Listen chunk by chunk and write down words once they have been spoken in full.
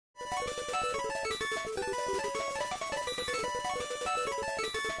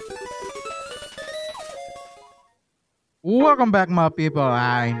Welcome back, my people.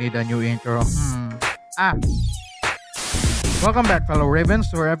 I need a new intro. Ah. Welcome back, fellow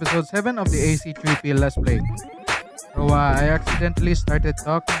Ravens, to our episode 7 of the AC3P Let's Play. So, I accidentally started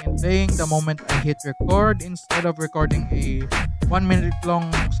talking and playing the moment I hit record instead of recording a 1 minute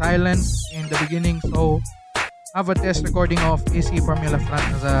long silence in the beginning. So, have a test recording of AC Formula Front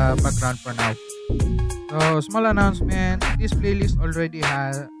as a background for now. So, small announcement.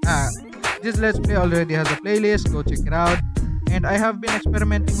 This Let's Play already has a playlist. Go check it out. And I have been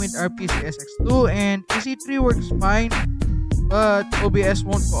experimenting with RPCSX2 and AC3 works fine, but OBS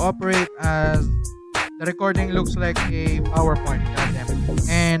won't cooperate as the recording looks like a PowerPoint. Goddamn it.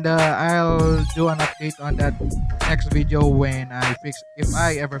 And I'll do an update on that next video if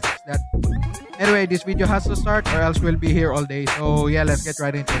I ever fix that. Anyway, this video has to start or else we'll be here all day. So yeah, let's get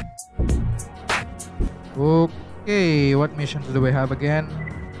right into it. Okay, what missions do we have again?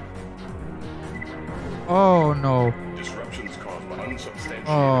 Oh no. Disruptions caused by unsubstantiated.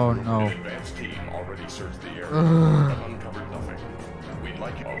 Oh no. An advanced team already searched the area but uncovered nothing. We'd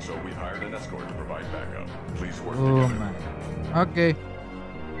like you. Also, we hired an escort to provide backup. Please work Oh together. man. Okay.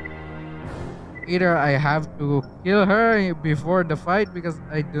 Either I have to kill her before the fight because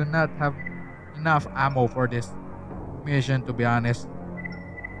I do not have enough ammo for this mission, to be honest.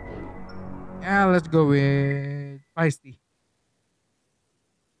 Yeah, let's go with Feisty.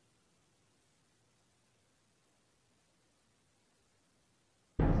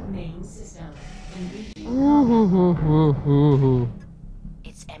 Main system.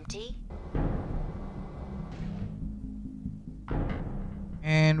 It's empty.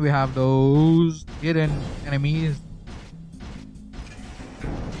 And we have those hidden enemies.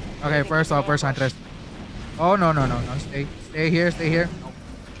 Okay, first Huntress. Oh no. Stay here. No.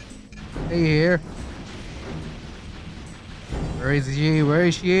 Stay here. Where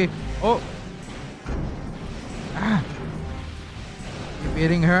is she? Oh. Ah. Keep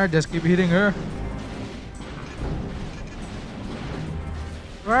hitting her. Just keep hitting her.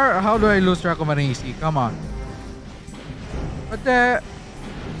 How do I lose track of an AC? Come on. What the?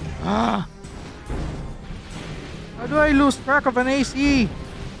 Ah. How do I lose track of an AC?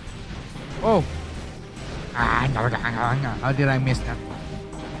 Oh. Ah, no. How did I miss that?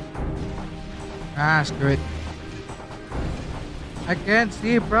 Ah, screw it. I can't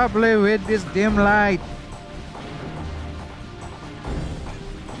see properly with this dim light.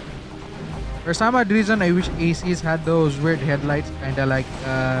 For some odd reason, I wish ACs had those weird headlights, kinda like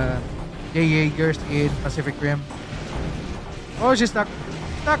J. Jaegers in Pacific Rim. Oh, she's stuck.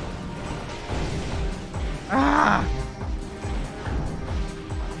 Ah!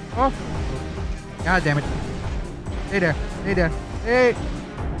 Oh! God damn it. Stay there. Hey!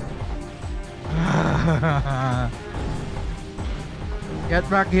 Get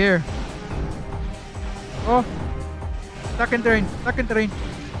back here. Oh! Stuck in terrain.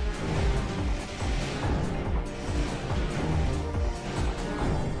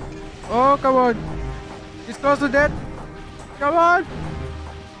 Oh, come on. He's close to death. Come on.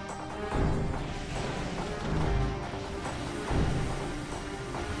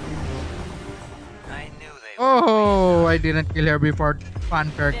 Oh, I didn't kill her before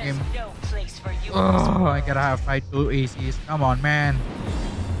fanfare came. No place for you. Oh, I gotta have fight 2 ACs. Come on, man.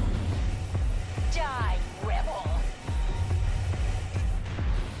 Die, rebel.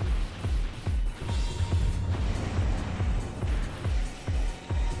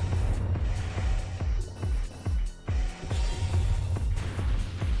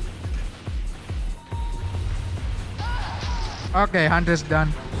 Okay, Hunter's done.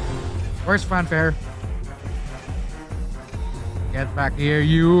 Where's fanfare? Get back here,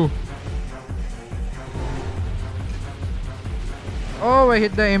 you. Oh, I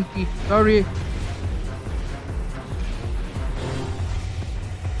hit the empty. Sorry.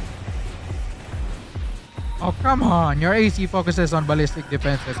 Oh, come on. Your AC focuses on ballistic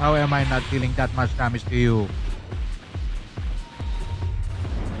defenses. How am I not dealing that much damage to you?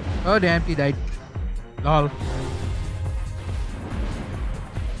 Oh, the empty died. Lol.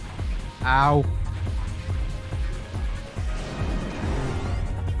 Ow.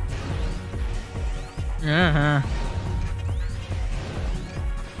 Yeah.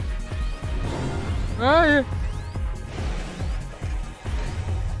 Oh, yeah.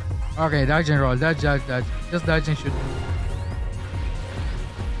 Okay, dodge and roll. Dodge. Just dodge and shoot.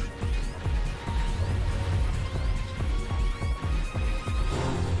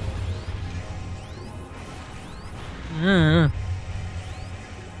 Yeah.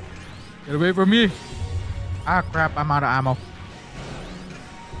 Get away from me. Ah, crap. I'm out of ammo.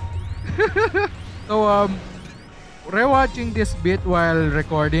 So, rewatching this bit while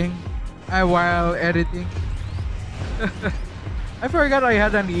recording, while editing, I forgot I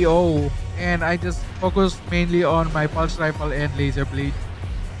had an EO and I just focused mainly on my pulse rifle and laser blade.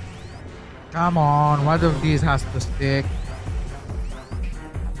 Come on, one of these has to stick.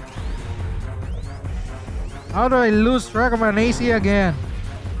 How do I lose track of an AC again?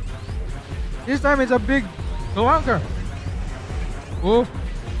 This time it's a big clunker. Oh.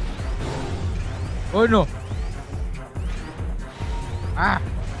 Oh no. Ah.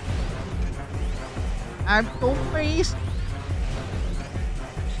 I'm two-faced.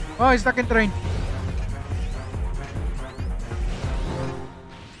 Oh, he's stuck in train.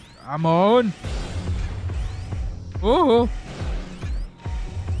 Come on. Oh.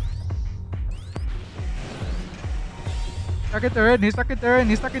 Stuck in terrain. He's stuck in terrain.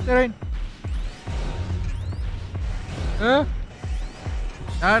 He's stuck in terrain. Huh?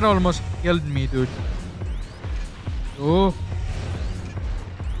 That almost killed me, dude. Oh.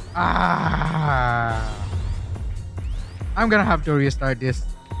 Ah. I'm gonna have to restart this.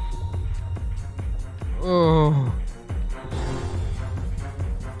 Oh.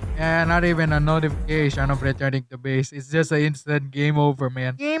 Yeah, not even a notification of returning to base. It's just an instant game over,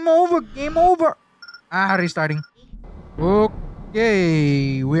 man. Game over, game over. Ah, restarting.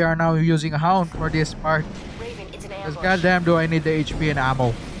 Okay, we are now using a hound for this part. Raven, it's an Because ambush. goddamn do I need the HP and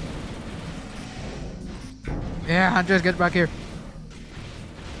ammo. Yeah, Huntress, get back here.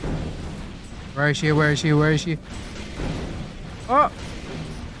 Where is she? Where is she? Where is she? Oh!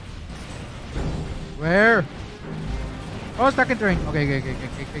 Where? Oh, stuck in terrain. Okay.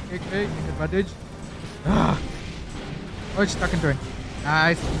 Take advantage. Ah. Oh, it's stuck in terrain.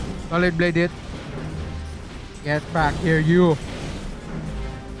 Nice. Solid blade it. Get back here, you.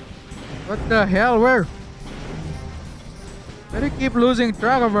 What the hell? Where? Why do you keep losing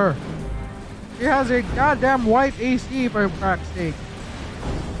track of her? She has a goddamn white AC for crack's sake.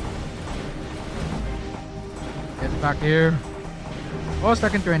 Get back here. Oh,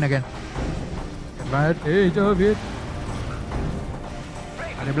 stuck in terrain again. Advantage of it.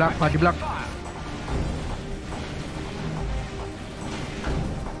 Body block, body block.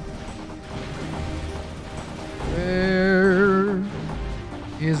 Where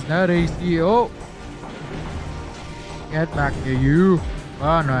is that AC? Oh! Get back here, you.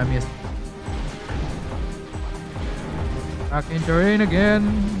 Oh no, I missed. Back in terrain again.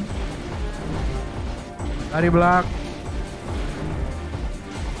 Body block.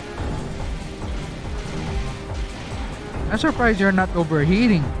 I'm surprised you're not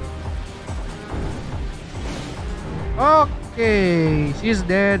overheating. Okay, she's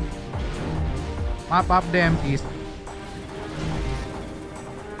dead. Mop up the empties.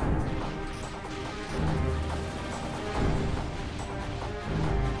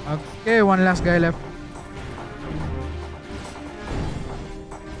 Okay, one last guy left.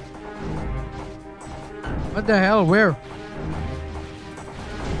 What the hell? Where?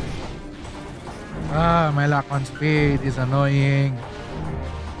 Ah, my lock on speed is annoying.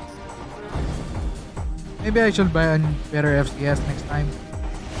 Maybe I should buy a better FCS next time.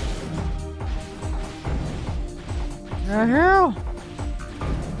 The hell?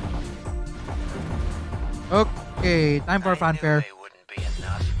 Okay, time for fanfare.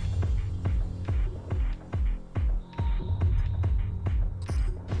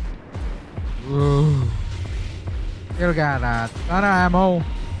 Ooh. Still got a ton of ammo.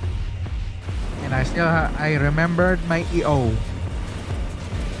 And I remembered my EO.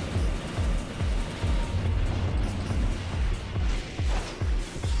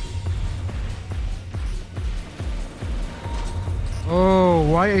 Oh,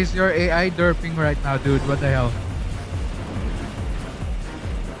 why is your AI derping right now, dude? What the hell?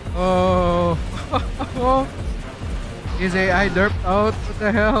 Oh. Is AI derped out? What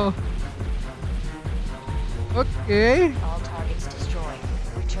the hell? Okay. All targets destroyed.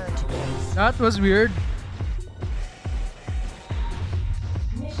 Return to base. That was weird.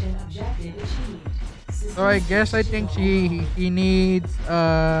 Mission objective achieved. So I guess I think he needs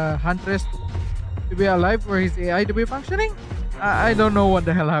Huntress to be alive for his AI to be functioning. I don't know what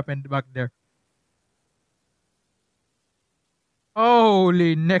the hell happened back there.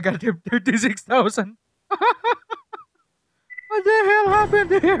 Holy negative 36,000. What the hell happened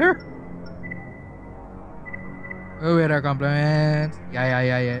there? Oh, wait, our compliments.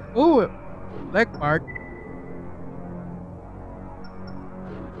 Yeah. Oh, leg part.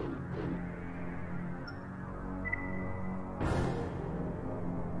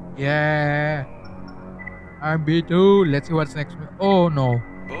 Yeah. RB2. Let's see what's next. Oh no.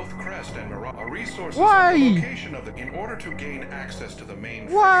 Both Crest and Mirage are resources Why? at the location of the. In order to gain access to the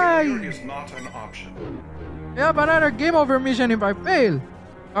main Why? failure is not an option. Yeah, but another game over mission if I fail.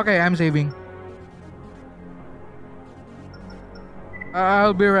 Okay, I'm saving.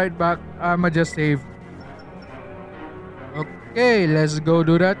 I'll be right back. I'ma just save. Okay, let's go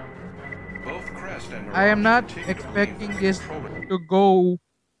do that. Both Crest and I am Mirage not continue to expecting claim this control. to go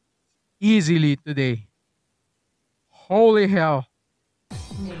easily today. Holy hell.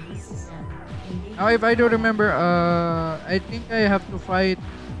 Navy system. Now if I do remember, I think I have to fight,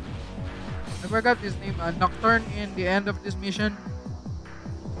 I forgot his name, Nocturne in the end of this mission.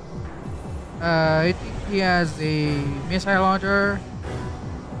 I think he has a missile launcher,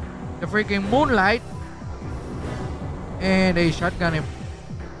 the freaking Moonlight, and a shotgun if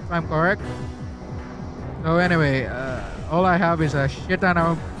I'm correct. So anyway, all I have is a shit ton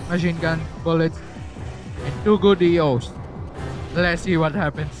of machine gun bullets and 2 good EOs. Let's see what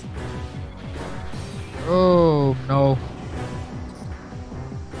happens. Oh no.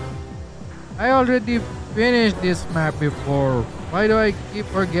 I already finished this map before. Why do I keep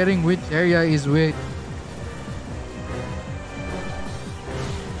forgetting which area is which?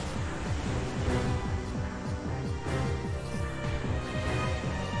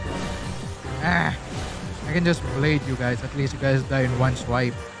 Ah, I can just blade you guys. At least you guys die in one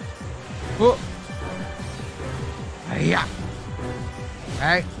swipe. Oh. Yeah.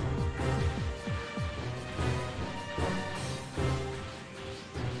 Alright.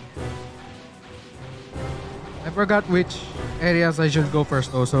 I forgot which areas I should go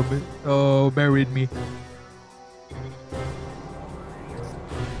first though, so bear with me.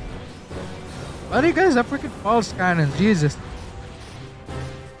 But you guys are freaking false cannons, Jesus.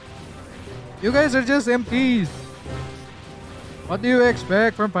 You guys are just MPs. What do you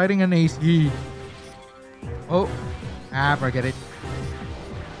expect from fighting an AC? Oh, forget it.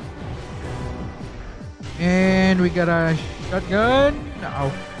 And we got a shotgun.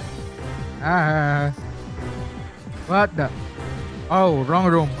 No. What the? Oh, wrong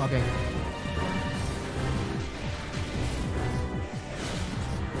room. Okay.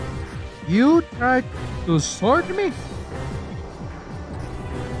 You tried to sword me?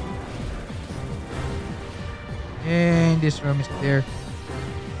 And this room is there.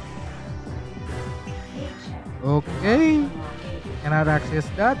 Okay. Cannot access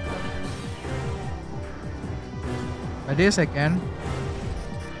that. But this I can.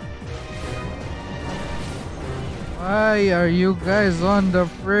 Why are you guys on the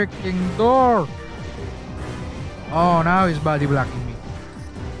freaking door? Oh, now he's body blocking me.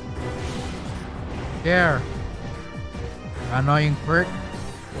 There. Annoying prick.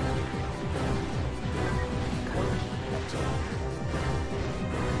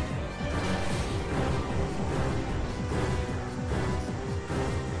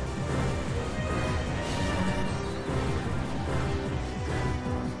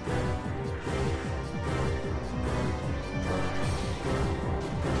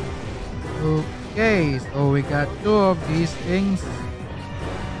 Okay, so we got 2 of these things.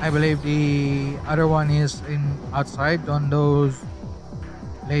 I believe the other one is in outside on those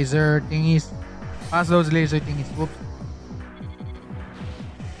laser thingies. Past those laser thingies. Whoops.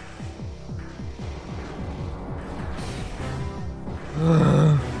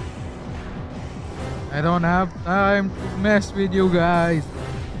 I don't have time to mess with you guys.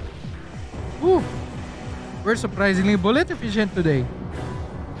 Woo. We're surprisingly bullet efficient today.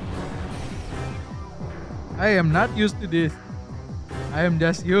 I am not used to this. I am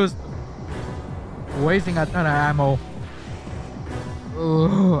just used to wasting a ton of ammo.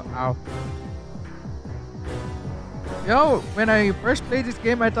 Oh, ow. Yo, when I first played this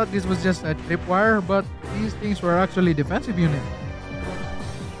game, I thought this was just a tripwire, but these things were actually defensive units.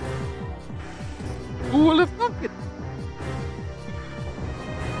 Who would have thunk it?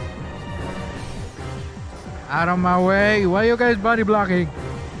 Out of my way. Why are you guys body blocking?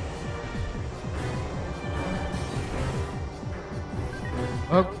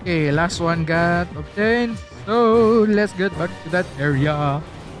 Okay, last one got obtained. So let's get back to that area.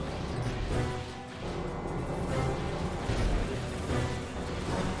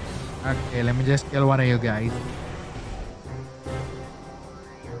 Okay, let me just kill one of you guys.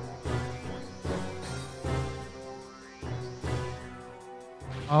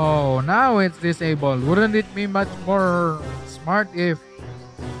 Oh, now it's disabled. Wouldn't it be much more smart if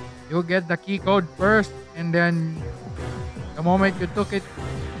you get the key code first and then the moment you took it,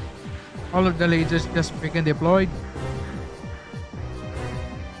 all of the lasers just freaking deployed?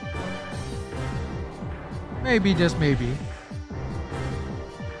 Maybe, just maybe.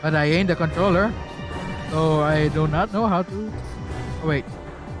 But I ain't the controller, so I do not know how to... Oh wait.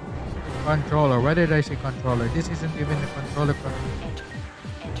 Controller. Why did I say controller? This isn't even a controller.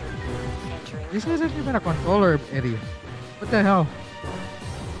 This isn't even a controller area. What the hell?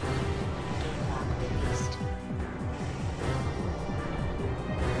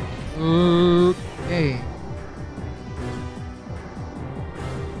 Okay.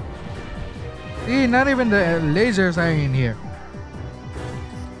 See, not even the lasers are in here.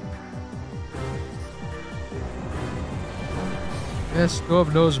 Just two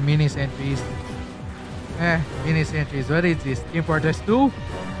of those mini sentries. Mini sentries. What is this? Team Fortress 2?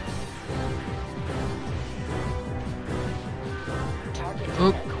 Target data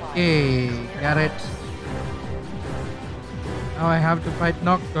Okay, acquired. got it. Now I have to fight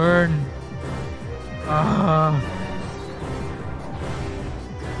Nocturne.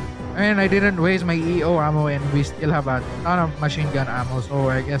 And I didn't waste my EO ammo and we still have a ton of machine gun ammo, so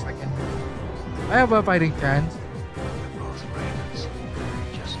I guess I have a fighting chance. Both ravens.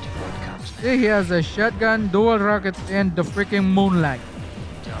 Just do what comes next. See, he has a shotgun, dual rockets, and the freaking moonlight.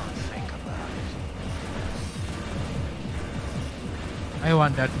 Don't think about it. I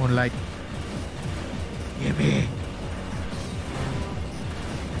want that moonlight. Give me.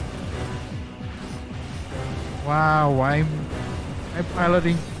 Wow, I'm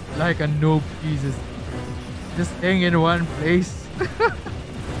piloting like a noob, Jesus. Just staying in one place.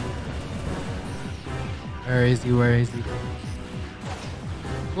 Where is he? Where is he?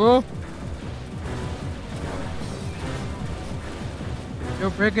 Whoa! You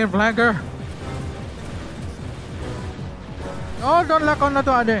freaking flanker! No, don't lock on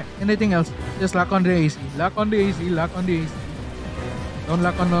to other anything else. Just lock on the AC. Lock on the AC. Lock on the AC. Don't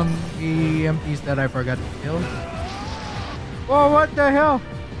lock on the EMPs that I forgot to kill. Whoa, what the hell?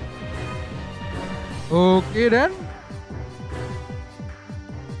 Okay then.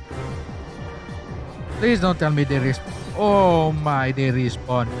 Please don't tell me they respawn. Oh my, they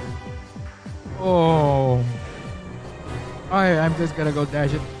respawn. Oh. I'm just gonna go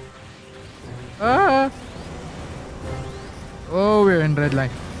dash it. Ah. Oh, we're in red line.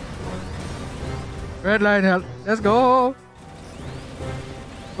 Red line, help. Let's go.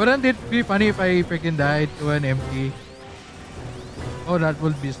 Wouldn't it be funny if I freaking died to an empty? Oh, that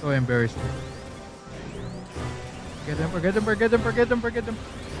would be so embarrassing. Forget them, forget them, forget them, forget them, forget them.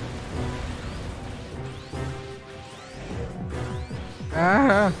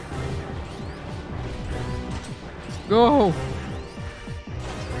 Ah. Let's go.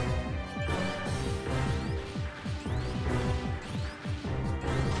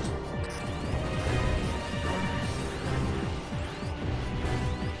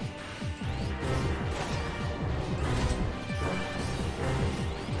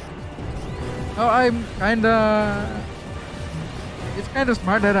 Oh, it's kinda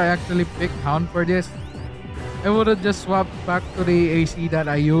smart that I actually picked Hound for this. I would have just swapped back to the AC that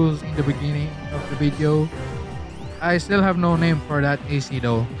I used in the beginning of the video. I still have no name for that AC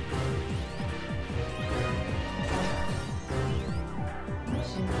though.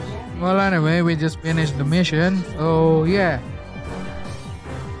 Mission objective. Well, anyway, we just finished the mission, so yeah.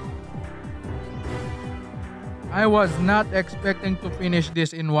 I was not expecting to finish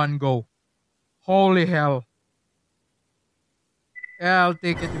this in one go. Holy hell. Yeah, I'll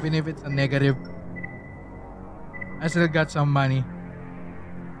take it even if it's a negative. I still got some money.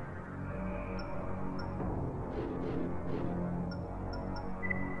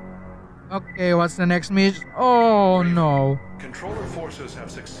 Okay, what's the next mission? Oh no. Controller forces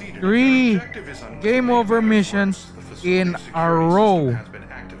have succeeded. 3 Their objective is on game over missions The facility in a security row. system has been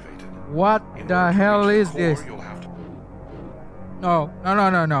activated. What In the order to hell reach is the this? core, you'll have to- No, no, no,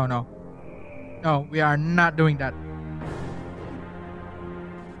 no, no, no. No, we are not doing that.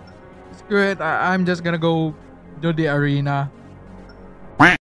 Screw it, I'm just gonna go do the arena.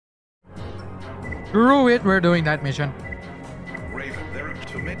 Screw it, we're doing that mission. Raven, they're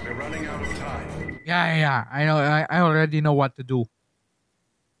to admit we're running out of time. Yeah, I know, I already know what to do.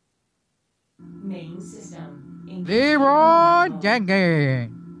 Main system. engaged Leroy in combat mode.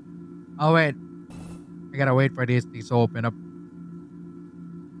 Jenkins. Oh wait, I gotta wait for this to open up.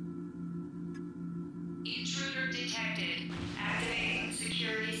 Intruder detected. Activating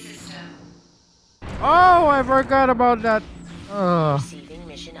security system. Oh, I forgot about that. Receiving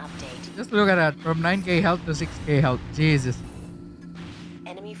mission update. Just look at that, from 9k health to 6k health. Jesus.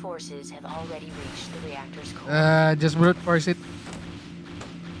 Enemy forces have already reached the reactor's core. Just brute force it.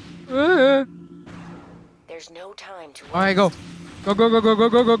 Uh, There's no time to waste. Okay, go. Go, go, go, go, go,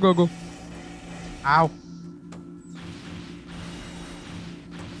 go, go, go, go. Ow.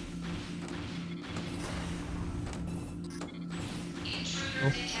 Intruder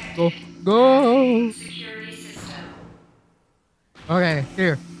Go, detected. go, go. Security system. Okay,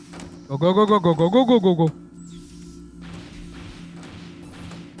 here. Go, go, go, go, go, go, go, go, go, go.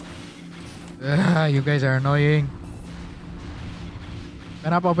 You guys are annoying.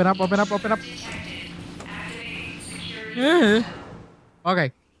 Open up, open up, open up, open up. Detected. Activating security Eh. system.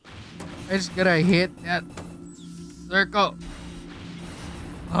 Okay. I just gotta hit that circle.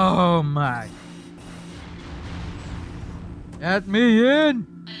 Oh my. Let me in.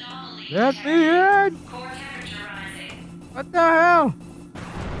 Anomaly Let me detected. in. Core temperature rising. What the hell?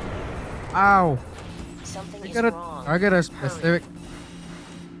 Ow. Something I is gotta wrong. target a specific.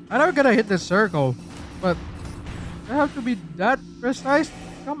 I never gotta hit the circle, but I have to be that precise.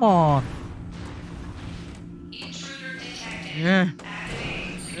 Come on. Intruder detected. Yeah.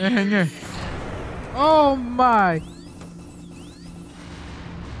 Activating Yeah. security Yeah. system. Oh my.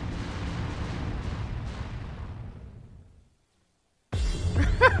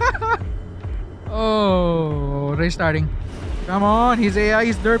 Oh, restarting. Come on, his AI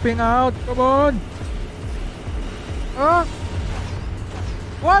is derping out. Come on. Oh,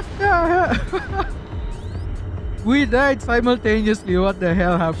 what the hell? We died simultaneously. What the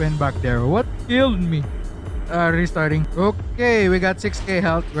hell happened back there? What killed me? Restarting. Okay, we got 6k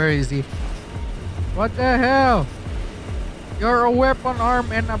health. Where is he? What the hell? You're a weapon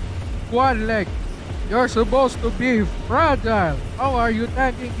arm and a quad leg. You're supposed to be fragile. How are you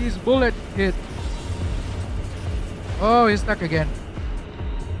tanking these bullet hits? Oh, he's stuck again.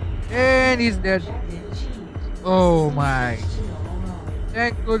 And he's dead. Objective achieved. Oh System my. switched to normal mode.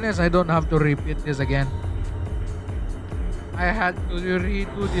 Thank goodness I don't have to repeat this again. I had to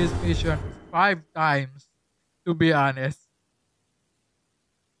redo this mission 5 times, to be honest.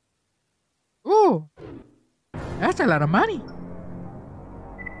 Ooh, that's a lot of money.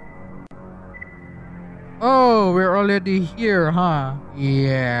 Oh, we're already here, huh?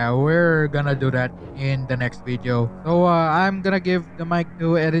 Yeah, we're gonna do that in the next video. So I'm gonna give the mic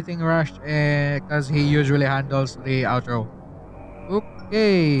to Editing Rush because he usually handles the outro.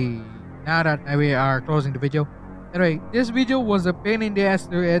 Okay, now that we are closing the video. Anyway, this video was a pain in the ass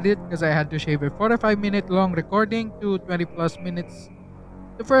to edit because I had to shave a 45-minute long recording to 20 plus minutes.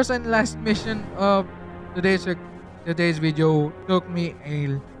 The first and last mission of today's video took me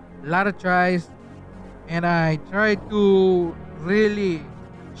a lot of tries, and I tried to really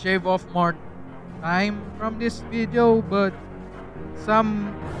shave off more time from this video, but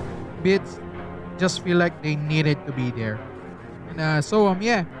some bits just feel like they needed to be there. And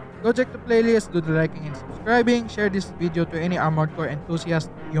yeah, go check the playlist, do the liking and subscribing, share this video to any Armored Core enthusiast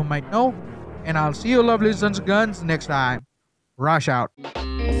you might know, and I'll see you lovely sons guns next time. Rush out.